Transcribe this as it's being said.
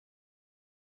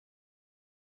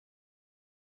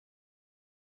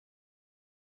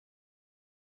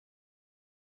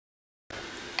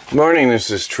Good morning, this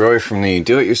is Troy from the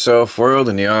Do-It-Yourself World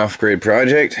and the Off-Grid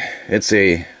Project. It's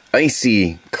a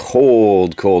icy,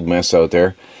 cold mess out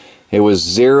there. It was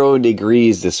 0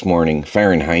 degrees this morning,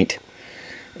 Fahrenheit.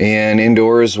 And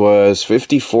indoors was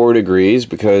 54 degrees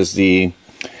because the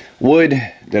wood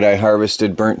that I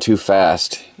harvested burnt too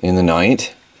fast in the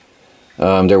night.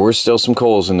 There were still some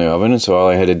coals in the oven, and so all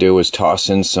I had to do was toss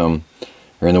in some,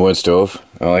 or in the wood stove,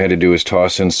 all I had to do was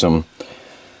toss in some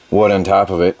wood on top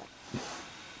of it.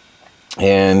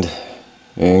 And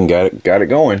got it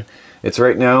going. It's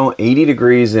right now 80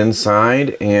 degrees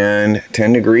inside and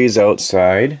 10 degrees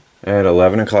outside at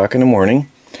 11 o'clock in the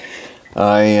morning.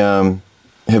 I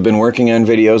have been working on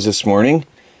videos this morning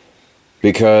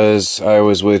because I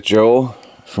was with Joe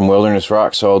from Wilderness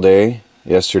Rocks all day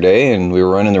yesterday, and we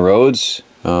were running the roads,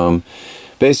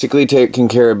 basically taking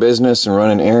care of business and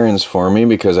running errands for me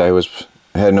because I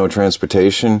had no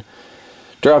transportation.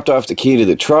 Dropped off the key to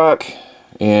the truck.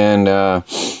 And I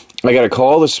got a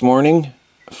call this morning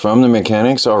from the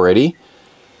mechanics already.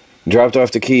 Dropped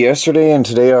off the key yesterday, and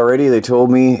today already they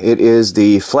told me it is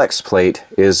the flex plate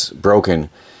is broken.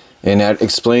 And that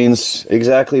explains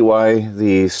exactly why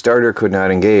the starter could not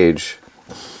engage.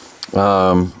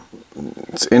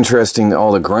 It's interesting,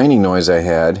 all the grinding noise I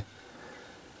had.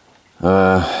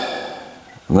 I'm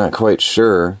not quite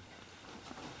sure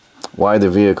why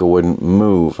the vehicle wouldn't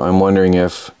move. I'm wondering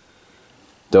if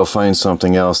they'll find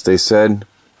something else. They said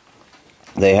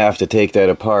they have to take that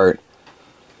apart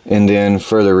and then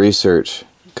further research,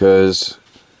 because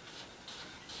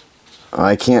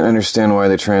I can't understand why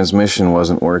the transmission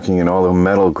wasn't working and all the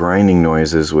metal grinding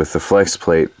noises with the flex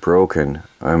plate broken.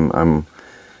 I'm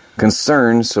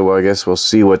concerned, so I guess we'll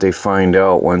see what they find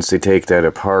out once they take that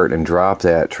apart and drop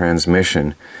that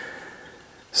transmission.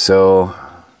 So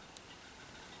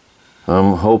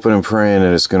I'm hoping and praying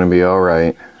that it's going to be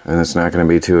alright and it's not going to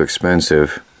be too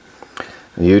expensive.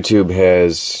 YouTube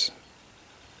has,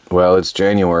 well, it's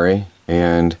January,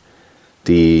 and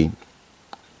the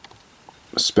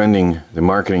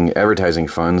marketing advertising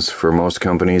funds for most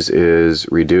companies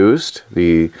is reduced.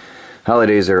 The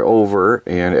holidays are over,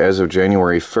 and as of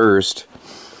January 1st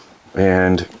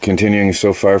and continuing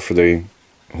so far for the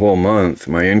whole month,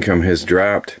 my income has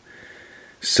dropped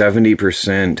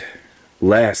 70%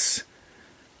 less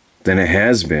than it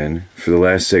has been for the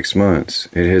last 6 months.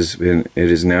 It is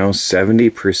now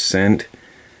 70%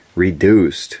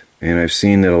 reduced, and I've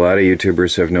seen that a lot of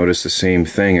YouTubers have noticed the same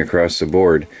thing across the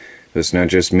board. It's not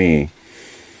just me.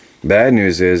 Bad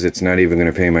news is it's not even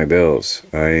going to pay my bills.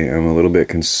 I am a little bit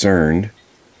concerned,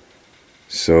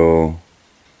 so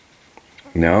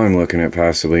now I'm looking at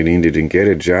possibly needing to get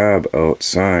a job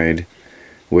outside,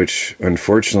 which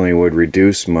unfortunately would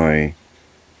reduce my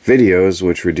videos,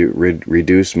 which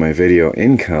reduce my video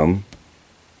income.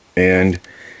 And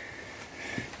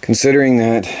considering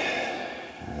that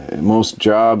most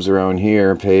jobs around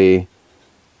here pay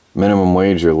minimum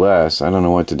wage or less, I don't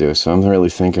know what to do. So I'm really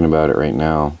thinking about it right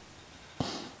now.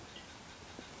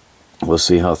 We'll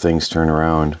see how things turn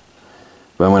around,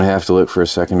 but I'm going to have to look for a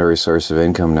secondary source of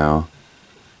income now.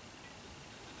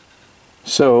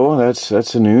 So that's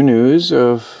the new news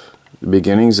of the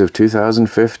beginnings of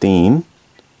 2015.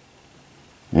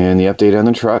 And the update on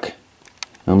the truck.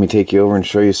 Let me take you over and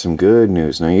show you some good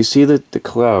news. Now you see the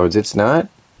clouds. This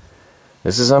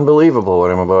is unbelievable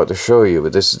what I'm about to show you,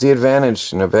 but this is the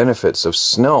advantage and the benefits of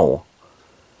snow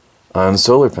on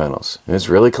solar panels. And it's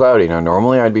really cloudy. Now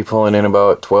normally I'd be pulling in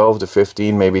about 12 to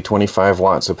 15, maybe 25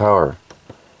 watts of power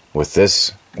with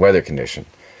this weather condition.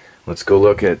 Let's go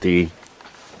look at the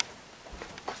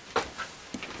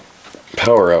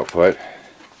power output.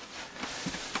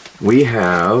 We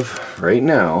have right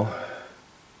now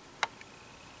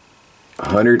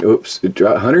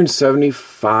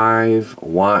 175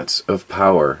 watts of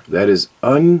power. That is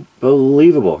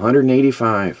unbelievable.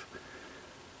 185,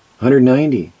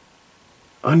 190.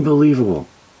 Unbelievable.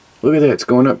 Look at that. It's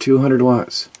going up 200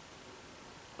 watts.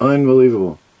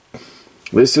 Unbelievable.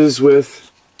 This is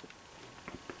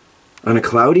on a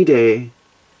cloudy day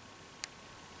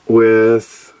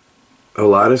with a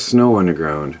lot of snow on the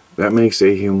ground. That makes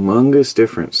a humongous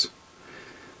difference.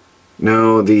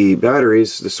 Now the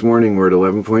batteries this morning were at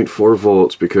 11.4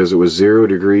 volts because it was 0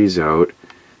 degrees out,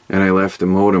 and I left the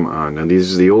modem on. Now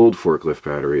these are the old forklift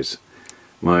batteries.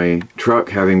 My truck,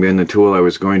 having been the tool I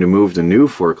was going to move the new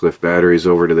forklift batteries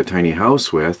over to the tiny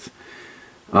house with,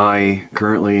 I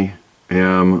currently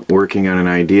am working on an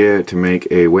idea to make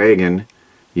a wagon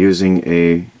using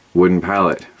a wooden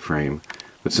pallet frame.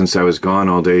 But since I was gone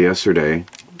all day yesterday,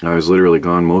 I was literally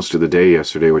gone most of the day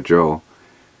yesterday with Joe,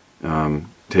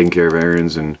 taking care of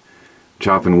errands and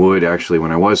chopping wood. Actually,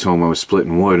 when I was home, I was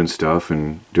splitting wood and stuff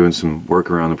and doing some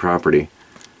work around the property.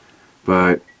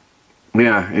 But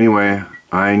yeah, anyway,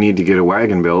 I need to get a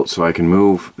wagon built so I can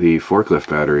move the forklift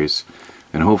batteries,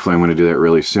 and hopefully I'm going to do that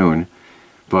really soon.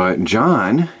 But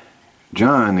John,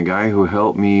 the guy who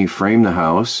helped me frame the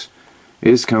house,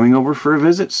 is coming over for a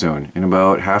visit soon. In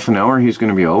about half an hour he's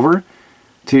going to be over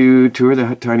to tour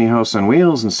the tiny house on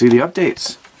wheels and see the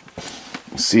updates.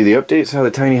 See the updates, how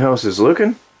the tiny house is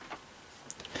looking.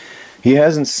 He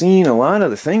hasn't seen a lot of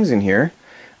the things in here.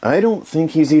 I don't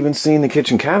think he's even seen the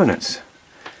kitchen cabinets.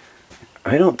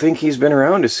 I don't think he's been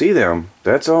around to see them.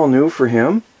 That's all new for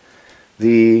him.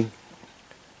 The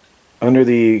under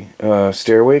the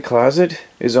stairway closet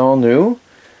is all new.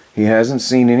 He hasn't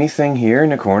seen anything here in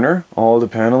the corner. All the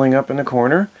paneling up in the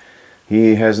corner.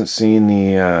 He hasn't seen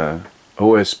the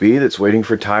OSB that's waiting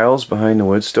for tiles behind the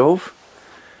wood stove.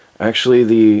 Actually,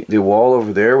 the wall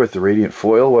over there with the radiant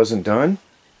foil wasn't done.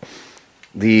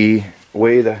 The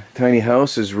way the tiny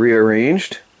house is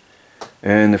rearranged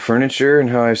and the furniture and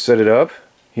how I set it up,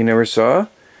 he never saw.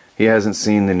 He hasn't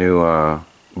seen the new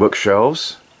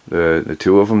bookshelves, the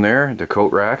two of them there, the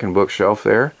coat rack and bookshelf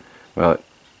there. Well,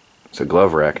 it's a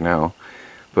glove rack now.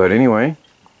 But anyway,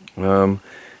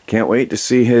 can't wait to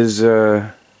see his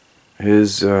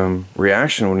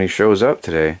reaction when he shows up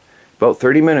today. About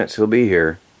 30 minutes he'll be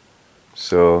here.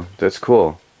 So that's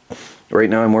cool. Right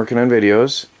now I'm working on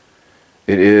videos.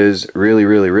 It is really,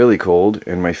 really, really cold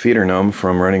and my feet are numb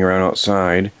from running around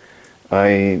outside.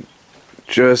 I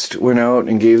just went out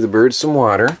and gave the birds some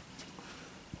water,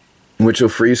 which will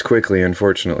freeze quickly,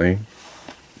 unfortunately.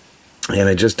 And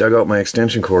I just dug out my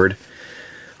extension cord.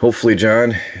 Hopefully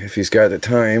John, if he's got the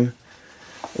time,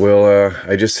 will,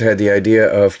 I just had the idea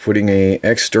of putting a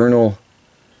external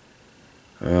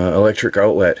electric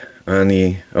outlet on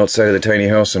the outside of the tiny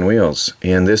house on wheels.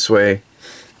 And this way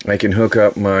I can hook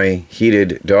up my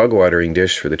heated dog watering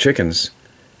dish for the chickens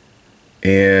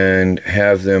and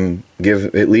have them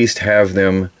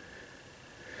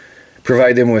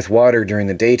provide them with water during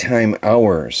the daytime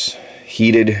hours.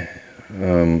 Heated,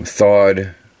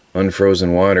 thawed,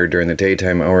 unfrozen water during the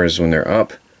daytime hours when they're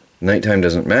up. Nighttime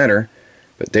doesn't matter,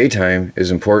 but daytime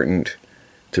is important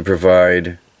to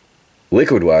provide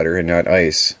liquid water and not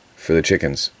ice for the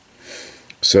chickens.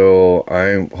 So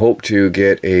I hope to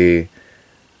get a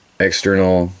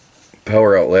external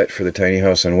power outlet for the tiny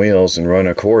house on wheels and run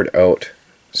a cord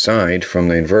outside from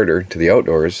the inverter to the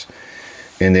outdoors,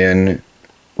 and then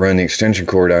run the extension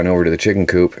cord on over to the chicken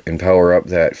coop and power up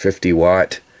that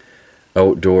 50-watt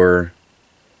outdoor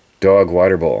dog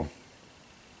water bowl.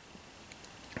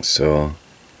 So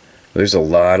there's a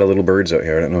lot of little birds out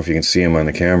here. I don't know if you can see them on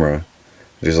the camera.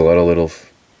 There's a lot of little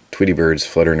Tweety birds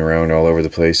fluttering around all over the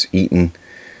place, eating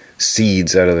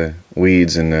seeds out of the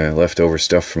weeds and the leftover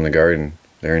stuff from the garden.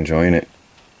 They're enjoying it.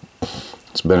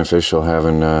 It's beneficial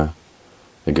having the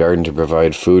garden to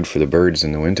provide food for the birds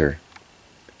in the winter.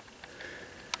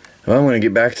 Well, I'm going to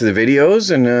get back to the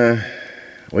videos and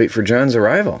wait for John's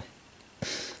arrival.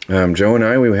 Joe and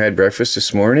I, we had breakfast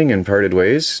this morning and parted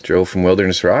ways. Joe from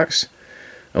Wilderness Rocks.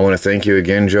 I want to thank you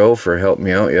again, Joe, for helping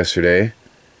me out yesterday.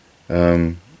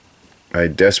 I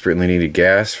desperately needed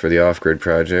gas for the off-grid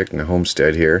project in the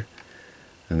homestead here,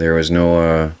 and there was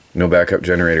no backup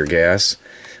generator gas.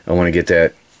 I want to get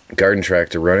that garden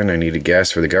tractor running. I needed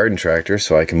gas for the garden tractor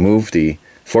so I can move the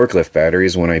forklift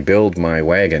batteries when I build my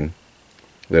wagon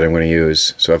that I'm going to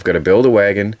use. So I've got to build a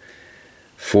wagon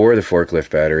for the forklift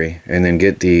battery and then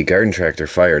get the garden tractor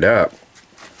fired up,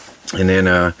 and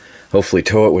then hopefully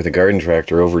tow it with the garden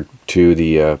tractor over to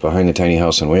the behind the tiny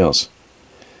house on wheels.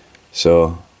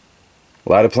 So a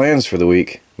lot of plans for the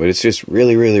week, but it's just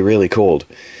really, really, really cold,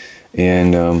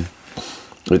 and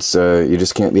it's you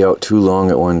just can't be out too long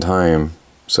at one time.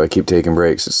 So I keep taking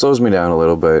breaks. It slows me down a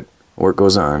little, but work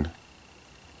goes on.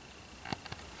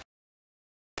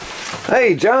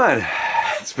 Hey, John.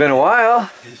 It's been a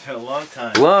while. It's been a long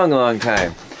time. Long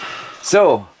time.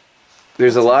 So,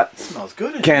 there's a lot. It smells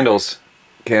good in candles.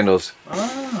 Here. Candles.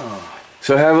 Oh.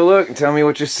 So have a look and tell me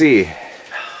what you see.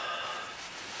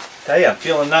 Tell you, I'm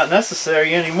feeling not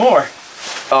necessary anymore.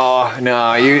 Oh, no.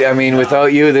 I mean, without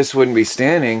you, this wouldn't be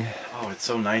standing. Oh, it's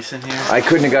so nice in here. I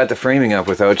couldn't have got the framing up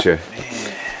without you.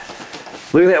 Man.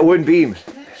 Look at that wood beam.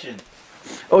 Kitchen.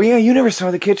 Oh, yeah, you never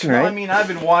saw the kitchen, right? Well, I mean, I've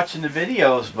been watching the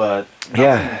videos, but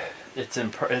yeah, it's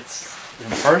in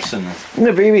person.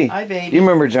 The baby. Hi, baby. You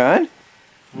remember John?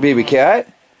 Baby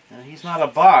cat? He's not a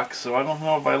box, so I don't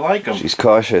know if I like him. She's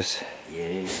cautious.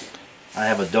 Yeah. I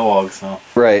have a dog, so.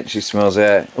 Right, she smells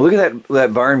that. Look at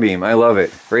that barn beam. I love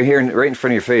it. Right here, right in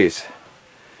front of your face.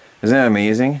 Isn't that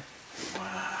amazing?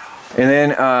 Wow. And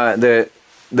then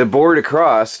the board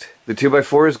across, the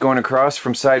 2x4s going across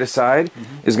from side to side,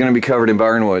 is going to be covered in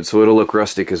barnwood, so it'll look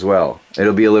rustic as well.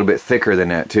 It'll be a little bit thicker than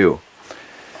that too.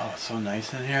 Oh, it's so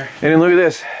nice in here. And then look at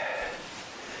this.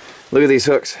 Look at these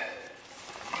hooks.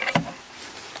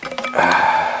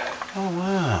 Oh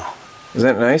wow. Isn't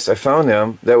that nice? I found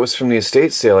them. That was from the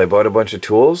estate sale. I bought a bunch of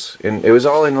tools, and it was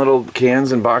all in little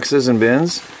cans and boxes and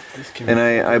bins. And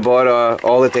I bought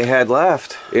all that they had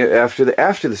left after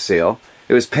the sale.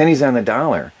 It was pennies on the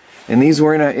dollar, and these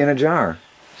were in a jar.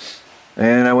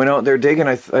 And I went out there digging.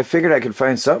 I figured I could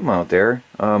find something out there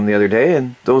the other day,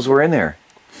 and those were in there.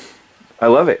 I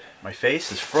love it. My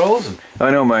face is frozen.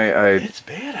 I know It's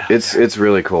bad out there. It's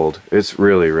really cold. It's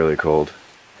really cold.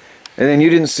 And then you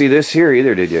didn't see this here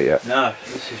either, did you, yet? No,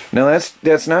 this is... No,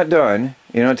 that's not done.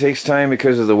 You know, it takes time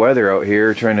because of the weather out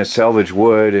here, trying to salvage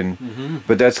wood, and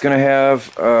but that's going to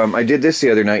have... I did this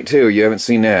the other night, too. You haven't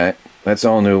seen that. That's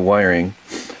all new wiring.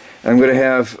 I'm going to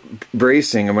have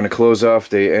bracing. I'm going to close off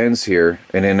the ends here,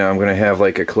 and then I'm going to have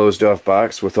like a closed-off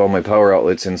box with all my power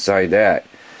outlets inside that.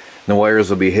 And the wires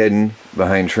will be hidden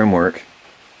behind trim work.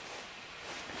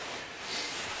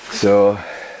 So...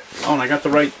 Oh, and I got the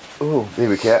right... Ooh,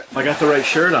 baby cat. I got the right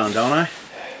shirt on, don't I?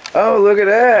 Oh, look at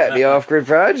that. The off-grid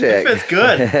project. It fits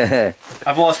good.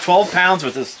 I've lost 12 pounds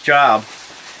with this job.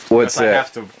 What's that? I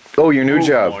have to oh, your new move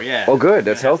job. more, yeah. Oh, good.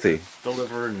 That's I have healthy. to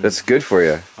deliver and That's good for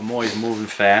you. I'm always moving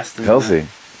fast. And, Healthy.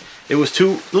 It was a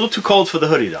little too cold for the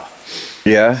hoodie, though.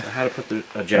 Yeah. So I had to put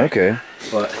a jacket. Okay.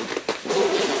 But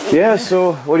Yeah,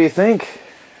 so what do you think?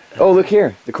 Oh, look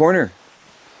here. The corner.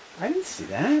 I didn't see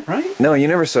that, right? No, you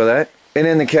never saw that. And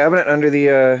in the cabinet under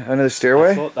the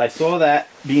stairway? I saw that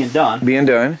being done. Being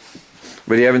done.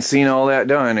 But you haven't seen all that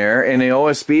done there. And the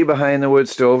OSB behind the wood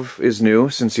stove is new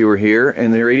since you were here.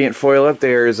 And the radiant foil up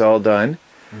there is all done.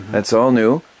 That's all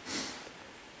new.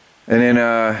 And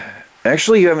then,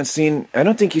 actually you haven't seen, I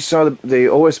don't think you saw the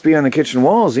OSB on the kitchen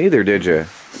walls either, did you?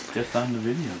 Just on the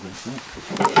video, that's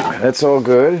it. That's all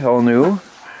good, all new.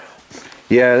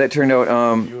 Yeah, that turned out,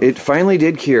 it finally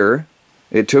did cure.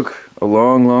 It took a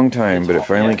long time, but it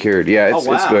finally cured. Yeah,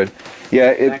 it's good.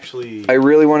 Yeah, Actually, I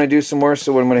really want to do some more,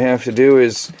 so what I'm going to have to do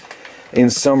is, in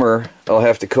summer, I'll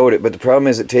have to coat it. But the problem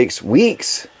is it takes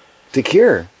weeks to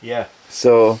cure. yeah.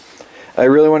 So, I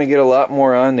really want to get a lot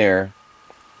more on there.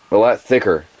 A lot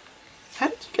thicker. How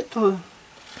did you get the...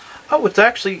 Oh, it's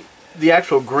actually the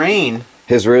actual grain.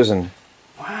 Has risen.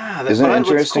 Wow, Isn't it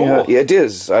interesting? How, yeah, it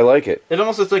is. I like it. It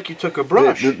almost looks like you took a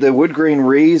brush. The wood grain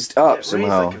raised up raised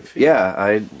somehow. like a field.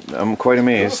 Yeah, I'm quite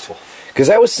amazed. Beautiful. Because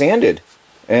that was sanded.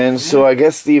 And so I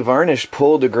guess the varnish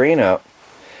pulled the grain up.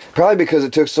 Probably because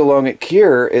it took so long at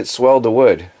cure, it swelled the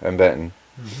wood, I'm betting.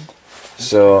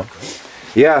 So,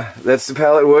 yeah, that's the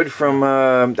pallet wood from...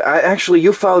 actually,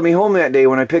 you followed me home that day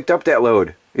when I picked up that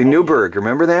load in Newburgh.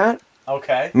 Remember that?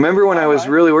 Okay. Remember when I was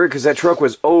really worried because that truck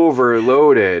was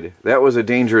overloaded? That was a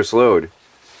dangerous load.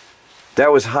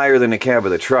 That was higher than the cab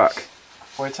of the truck.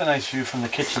 Boy, it's a nice view from the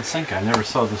kitchen sink. I never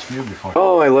saw this view before.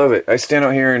 Oh, I love it. I stand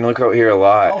out here and look out here a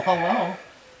lot. Oh, hello.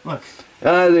 Look.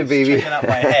 Ah, the baby. Sticking up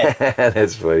my head.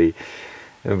 That's funny.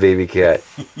 A baby cat.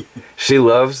 She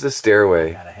loves the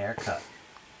stairway. Got a haircut.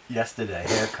 Yesterday,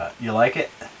 haircut. You like it?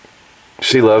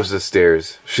 She loves the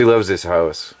stairs. She loves this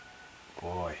house.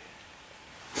 Boy.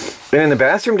 And the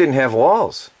bathroom didn't have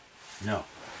walls. No.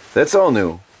 That's all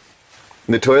new.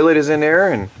 The toilet is in there,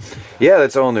 and yeah,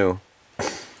 that's all new.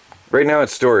 Right now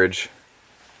it's storage.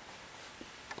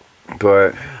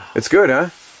 But it's good, huh?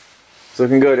 It's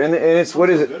looking good. And it's, what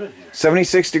is it?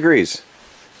 76 degrees.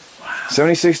 Wow.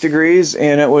 76 degrees,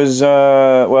 and it was,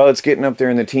 well, it's getting up there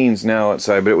in the teens now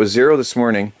outside, but it was 0 this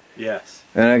morning. Yes.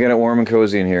 And I got it warm and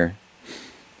cozy in here.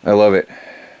 I love it.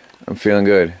 I'm feeling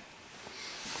good.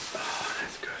 Oh,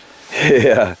 that's good.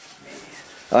 Yeah.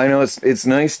 I know it's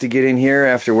nice to get in here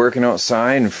after working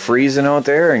outside and freezing out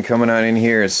there, and coming out in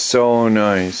here is so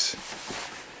nice.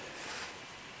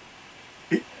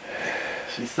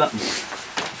 She's something.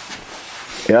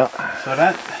 Yeah. So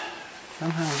that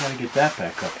somehow we gotta get that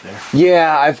back up there.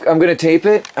 Yeah, I'm gonna tape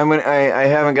it. I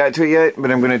haven't got to it yet,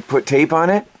 but I'm gonna put tape on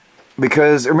it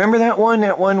because remember that one?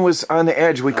 That one was on the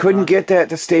edge. We couldn't get that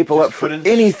to staple up for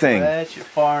anything, Stretch it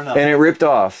far enough. and it ripped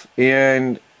off.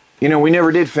 And you know, we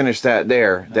never did finish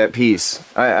that piece.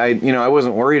 I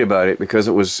wasn't worried about it because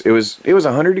it was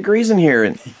 100 degrees in here,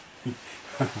 and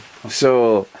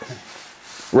so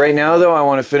right now though I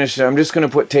want to finish it. I'm just going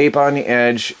to put tape on the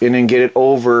edge and then get it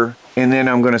over, and then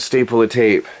I'm going to staple the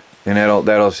tape, and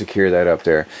that'll secure that up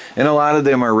there. And a lot of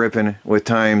them are ripping with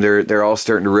time. They're all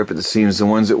starting to rip at the seams. The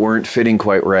ones that weren't fitting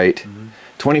quite right.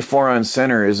 24 on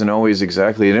center isn't always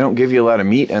exactly. They don't give you a lot of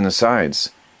meat on the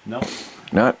sides. No.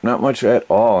 Not much at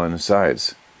all on the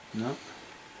sides. No.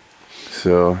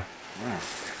 So, Wow.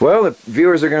 well, the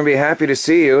viewers are going to be happy to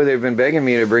see you. They've been begging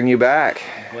me to bring you back.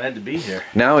 Glad to be here.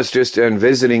 Now it's just on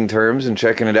visiting terms and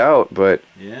checking it out, but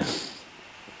Yeah.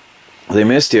 they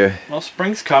missed you. Well,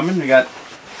 spring's coming. We got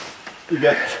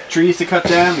trees to cut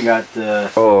down. We got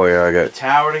Oh yeah, I the got.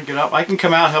 tower to get up. I can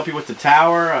come out and help you with the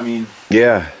tower. I mean,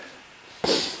 Yeah.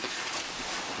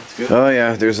 that's good. Oh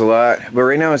yeah, there's a lot, but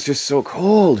right now it's just so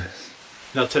cold.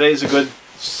 Now today's a good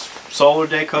solar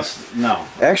day, no.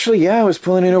 Actually, yeah, I was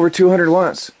pulling in over 200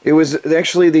 watts. It was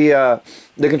actually the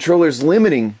controller's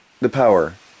limiting the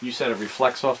power. You said it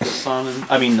reflects off the sun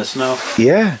and the snow.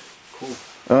 Yeah. Cool.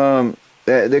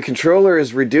 The controller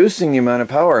is reducing the amount of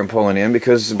power I'm pulling in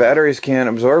because the batteries can't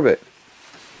absorb it.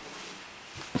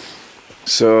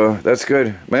 So that's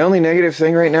good. My only negative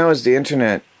thing right now is the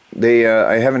internet.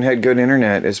 I haven't had good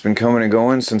internet. It's been coming and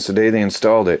going since the day they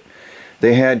installed it.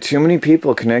 They had too many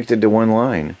people connected to one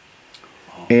line.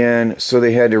 And so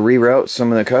they had to reroute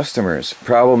some of the customers.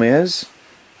 Problem is,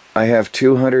 I have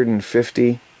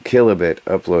 250 kilobit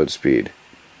upload speed.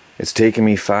 It's taken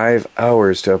me 5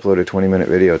 hours to upload a 20-minute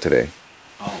video today.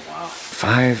 Oh wow!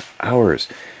 5 hours.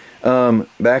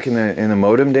 Back in the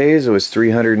modem days, it was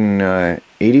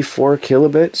 384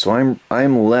 kilobit. So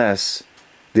I'm less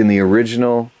than the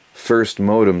original first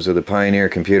modems of the Pioneer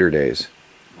computer days.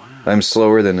 Wow. I'm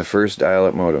slower than the first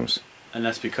dial-up modems. And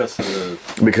that's because of the...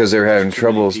 Because they're having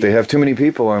troubles. They have too many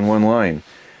people on one line.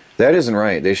 That isn't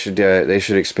right. They should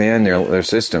expand their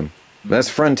system. That's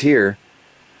Frontier.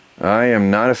 I am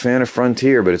not a fan of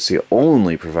Frontier, but it's the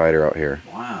only provider out here.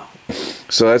 Wow.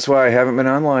 So that's why I haven't been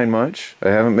online much. I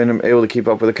haven't been able to keep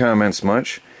up with the comments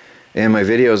much. And my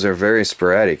videos are very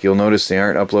sporadic. You'll notice they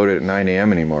aren't uploaded at 9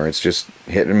 a.m. anymore. It's just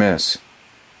hit and miss.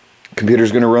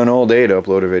 Computer's going to run all day to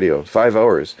upload a video. 5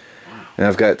 hours. And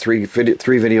I've got three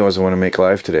videos I want to make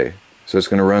live today. So it's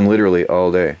going to run literally all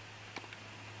day.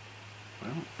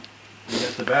 Well, you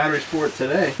got the batteries for it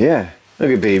today. Yeah.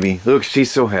 Look at baby. Look, she's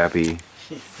so happy.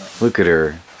 Look at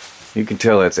her. You can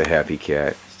tell that's a happy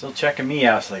cat. Still checking me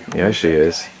out. It's like, Yeah, she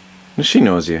is. Guy? She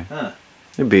knows you. Huh.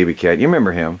 The baby cat. You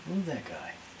remember him. Who's that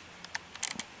guy?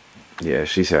 Yeah,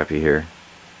 she's happy here.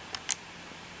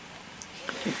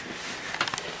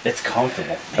 It's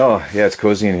comfortable. Oh, yeah, it's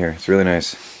cozy in here. It's really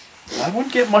nice. I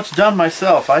wouldn't get much done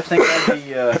myself. I think I'd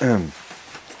be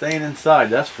staying inside,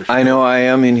 that's for sure. I know I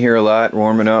am in here a lot,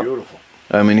 warming up. Beautiful.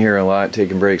 I'm in here a lot,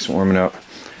 taking breaks, warming up.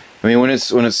 I mean, when it's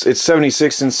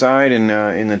 76 inside and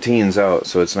in the teens out,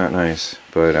 so it's not nice.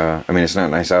 But I mean, it's not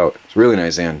nice out. It's really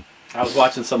nice in. I was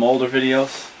watching some older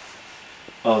videos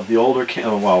of the older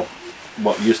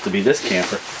what used to be this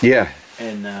camper. Yeah.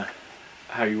 And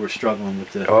how you were struggling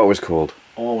with the. Oh, it was cold.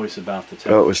 Always about the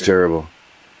temperature. Oh, it was terrible.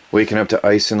 Waking up to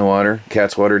ice in the water,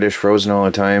 cat's water dish frozen all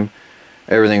the time,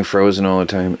 everything frozen all the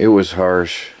time. It was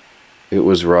harsh. It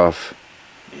was rough.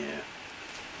 Yeah.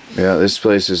 Yeah, this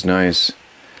place is nice.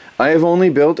 I have only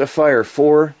built a fire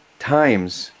 4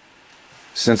 times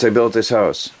since I built this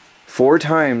house. 4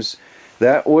 times.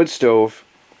 That wood stove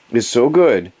is so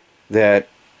good that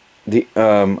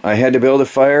I had to build a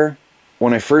fire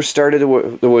when I first started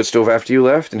the wood stove after you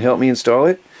left and helped me install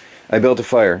it. I built a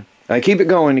fire. I keep it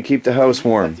going to keep the house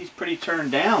warm. These pretty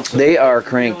turned down. So they are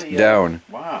cranked really, down.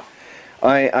 Wow.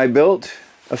 I built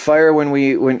a fire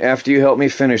after you helped me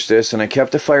finish this, and I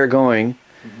kept the fire going.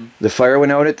 Mm-hmm. The fire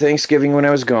went out at Thanksgiving when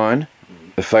I was gone.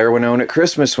 Mm-hmm. The fire went out at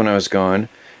Christmas when I was gone.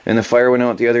 And the fire went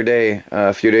out the other day,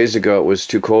 a few days ago. It was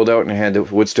too cold out and I had the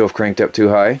wood stove cranked up too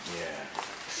high.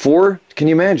 Yeah. Can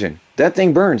you imagine? That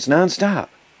thing burns nonstop.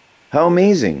 How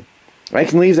amazing. I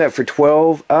can leave that for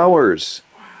 12 hours.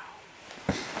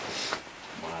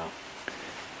 Wow.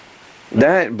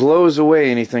 That blows away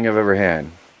anything I've ever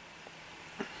had.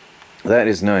 That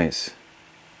is nice.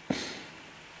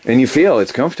 And you feel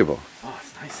it's comfortable. Oh,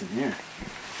 it's nice in here.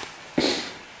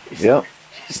 Yep.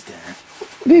 He's staring.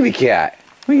 Baby cat.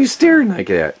 Why are you staring like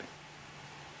that?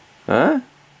 Huh?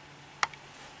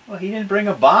 Well, he didn't bring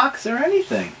a box or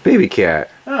anything. Baby cat.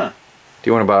 Huh. Do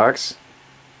you want a box?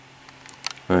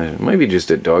 It might be just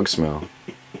a dog smell.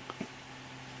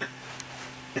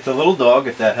 It's a little dog,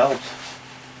 if that helps.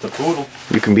 It's a poodle.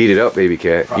 You can beat it up, baby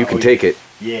cat. Probably. You can take it.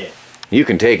 Yeah. You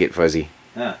can take it, Fuzzy.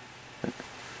 Huh.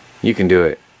 You can do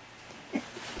it.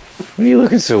 What are you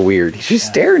looking so weird? She's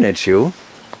staring at you.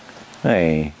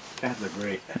 Hey. Cats are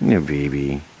great. No,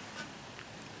 baby.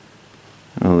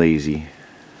 Oh, lazy.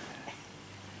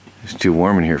 It's too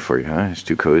warm in here for you, huh? It's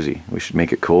too cozy. We should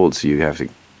make it cold so you have to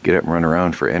get up and run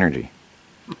around for energy.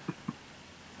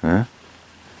 Huh?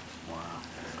 Wow.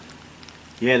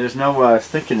 Yeah, there's no, I was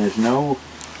thinking there's no...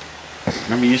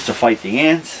 Remember you used to fight the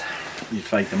ants? You'd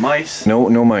fight the mice? No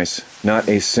mice. Not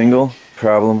a single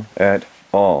problem at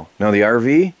all. Now the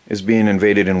RV is being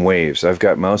invaded in waves. I've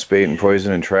got mouse bait and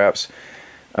poison and traps.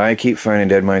 I keep finding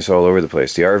dead mice all over the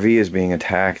place. The RV is being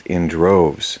attacked in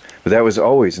droves. But that was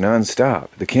always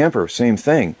non-stop. The camper, same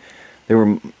thing. There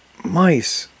were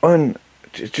mice,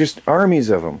 just armies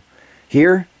of them.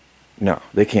 Here, no,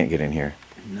 they can't get in here.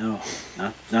 No,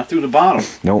 not through the bottom.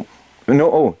 Nope.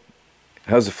 No. Oh,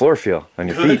 how's the floor feel on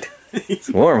your feet? It's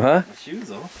warm, huh?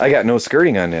 Shoes off. I got no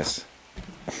skirting on this.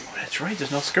 Oh, that's right.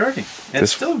 There's no skirting.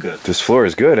 It's still good. This floor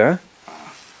is good, huh?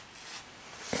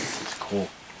 It's cool.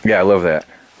 Yeah, I love that.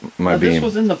 My beam. This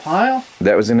was in the pile?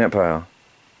 That was in that pile.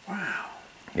 Wow.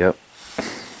 Yep.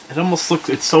 It almost looks.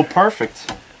 It's so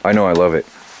perfect. I know. I love it.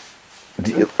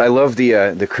 I love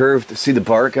the curved. See the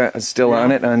bark still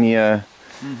on it on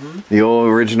the old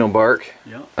original bark.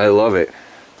 Yeah. I love it.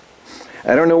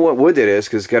 I don't know what wood it is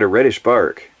because it's got a reddish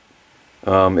bark.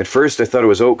 At first I thought it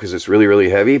was oak because it's really, really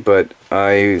heavy, but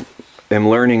I am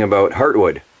learning about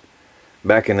heartwood.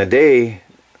 Back in the day,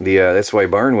 that's why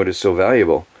barnwood is so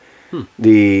valuable.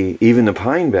 Even the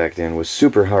pine back then was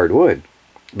super hard wood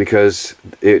because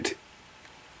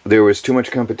there was too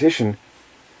much competition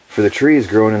for the trees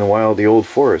growing in the old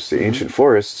forests, the ancient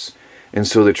forests, and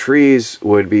so the trees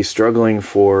would be struggling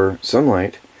for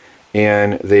sunlight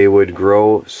and they would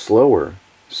grow slower.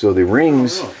 So the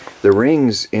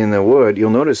rings in the wood,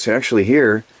 you'll notice actually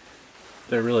here,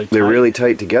 they're really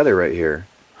tight together right here.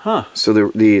 Huh. So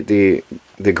the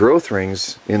growth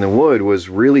rings in the wood was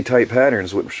really tight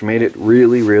patterns, which made it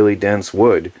really, really dense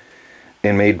wood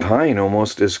and made pine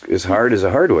almost as hard as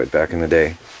a hardwood back in the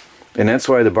day. And that's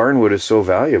why the barnwood is so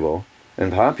valuable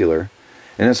and popular.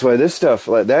 And that's why this stuff,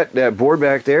 like that board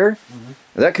back there,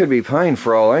 that could be pine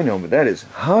for all I know, but that is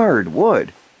hard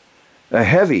wood.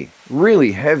 Heavy,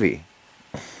 really heavy.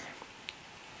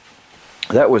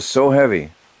 That was so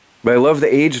heavy. But I love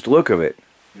the aged look of it.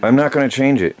 I'm not going to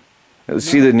change it.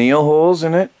 See the nail holes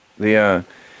in it?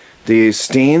 The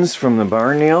stains from the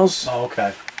barn nails? Oh,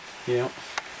 okay. Yeah.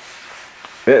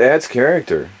 It adds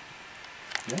character.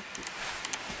 Yep.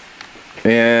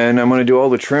 And I'm going to do all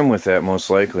the trim with that most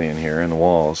likely in here in the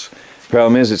walls.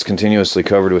 Problem is it's continuously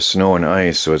covered with snow and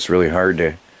ice, so it's really hard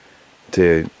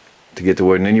to get the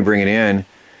wood. And then you bring it in,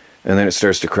 and then it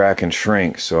starts to crack and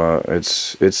shrink. So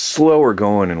it's slower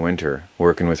going in winter,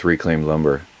 working with reclaimed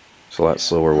lumber. It's a lot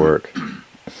slower work.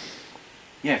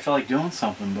 Yeah, I felt like doing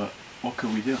something, but what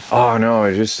could we do? Oh no,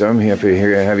 I'm happy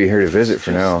to have you here to visit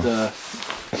for now.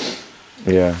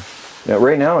 Yeah. Yeah.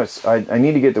 Right now I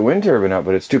need to get the wind turbine up,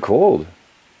 but it's too cold.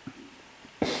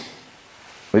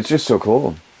 It's just so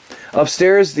cold.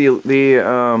 Upstairs,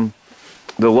 the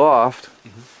loft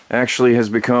actually has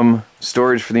become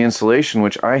storage for the insulation,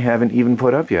 which I haven't even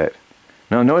put up yet.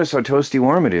 Now notice how toasty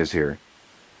warm it is here.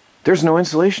 There's no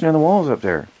insulation in the walls up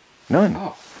there. None.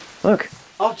 Oh. Look.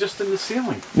 Oh, just in the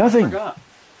ceiling. Nothing. I forgot.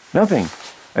 Nothing.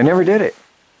 I never did it.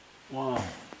 Wow.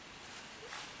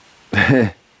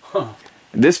 Huh.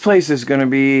 This place is going to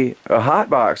be a hot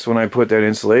box when I put that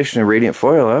insulation and radiant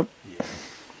foil up. Yeah.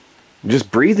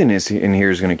 Just breathing in here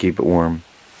is going to keep it warm.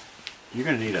 You're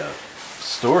going to need a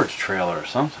storage trailer or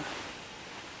something.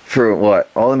 For what?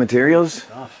 All the materials?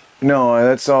 Stuff. No,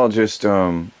 that's all just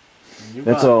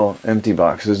that's all empty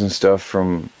boxes and stuff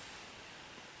from.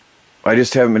 I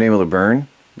just haven't been able to burn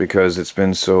because it's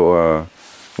been so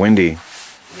windy.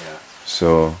 Yeah.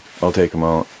 So I'll take them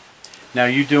out. Now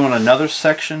you doing another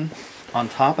section on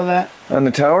top of that? On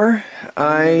the tower?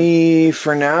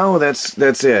 For now,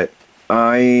 that's it.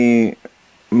 I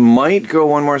might go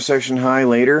one more section high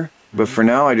later, but for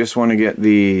now I just want to get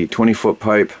the 20-foot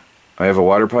pipe. I have a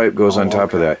water pipe goes on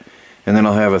top of that. And then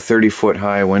I'll have a 30-foot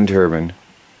high wind turbine.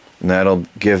 And that'll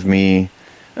give me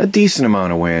a decent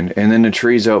amount of wind. And then the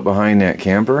trees out behind that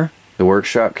camper, the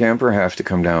workshop camper, have to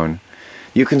come down.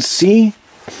 You can see,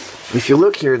 if you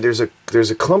look here, there's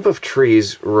a clump of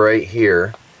trees right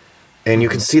here. And you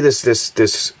can see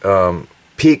this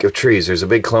peak of trees. There's a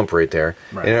big clump right there.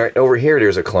 Right. And right over here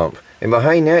there's a clump. And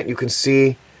behind that you can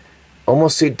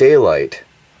almost see daylight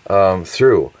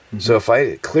through. So if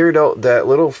I cleared out that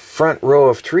little front row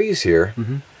of trees here,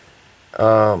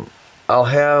 I'll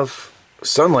have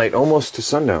sunlight almost to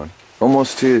sundown.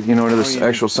 Almost to, to the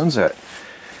actual sunset.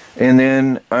 And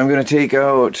then I'm going to take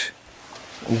out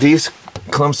these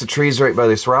clumps of trees right by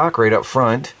this rock right up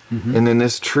front. And then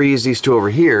these two over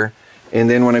here. And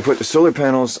then when I put the solar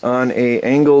panels on a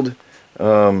angled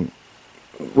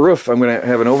roof, I'm going to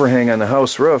have an overhang on the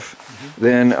house roof,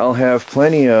 then I'll have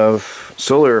plenty of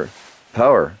solar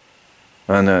power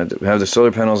have the solar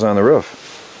panels on the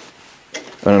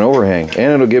roof on an overhang.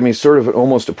 And it'll give me sort of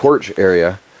almost a porch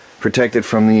area protected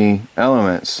from the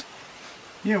elements.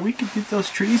 Yeah, we could get those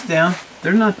trees down.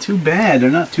 They're not too bad. They're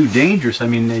not too dangerous. I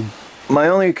mean, they... My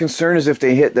only concern is if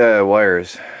they hit the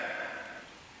wires.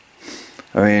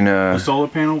 I mean, the solar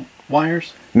panel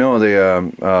wires? no,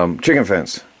 the chicken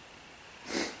fence.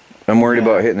 I'm worried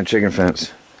about hitting the chicken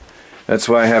fence. That's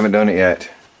why I haven't done it yet.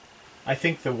 I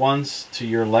think the ones to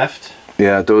your left,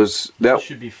 Yeah, those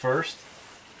should be first.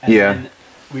 And then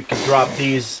we could drop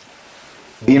these.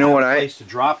 You know what place to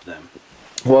drop them.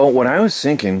 Well, what I was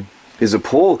thinking is a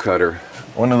pole cutter,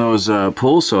 one of those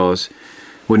pole saws,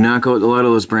 would knock out a lot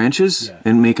of those branches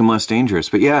and make them less dangerous.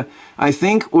 But yeah, I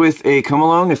think with a come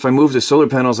along, if I move the solar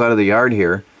panels out of the yard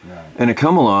here and a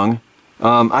come along,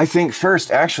 I think first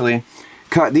actually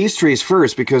cut these trees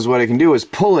first, because what I can do is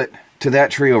pull it to that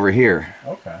tree over here.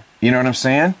 Okay. You know what I'm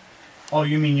saying? Oh,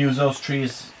 you mean use those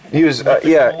trees? Use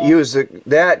use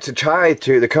that to tie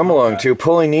to the come along to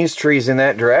pulling these trees in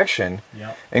that direction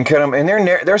and cut them. And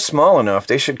they're small enough;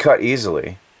 they should cut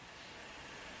easily.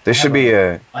 This should be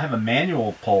a. I have a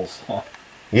manual pole saw.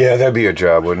 Yeah, that'd be a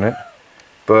job, wouldn't it?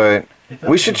 But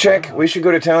we should check. We should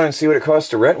go to town and see what it costs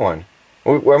to rent one.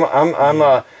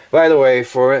 I'm by the way,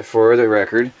 for the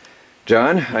record,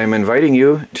 John, I'm inviting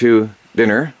you to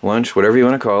dinner, lunch, whatever you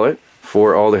want to call it,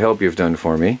 for all the help you've done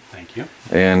for me. Thank you.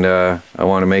 And I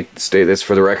want to state this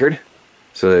for the record,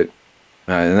 so that,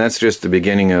 and that's just the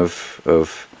beginning of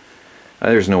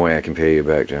there's no way I can pay you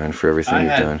back, John, for everything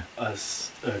you've done.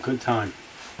 A good time.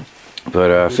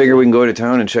 But I figure we can go to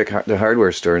town and check the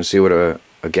hardware store and see what a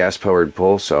gas-powered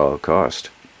pole saw cost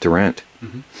to rent.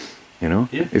 You know?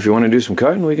 Yeah. If you want to do some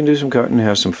cutting, we can do some cutting and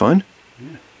have some fun.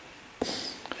 Yeah.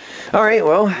 All right,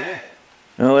 well,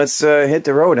 well let's hit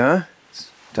the road, huh?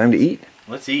 It's time to eat.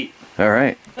 Let's eat. All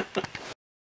right.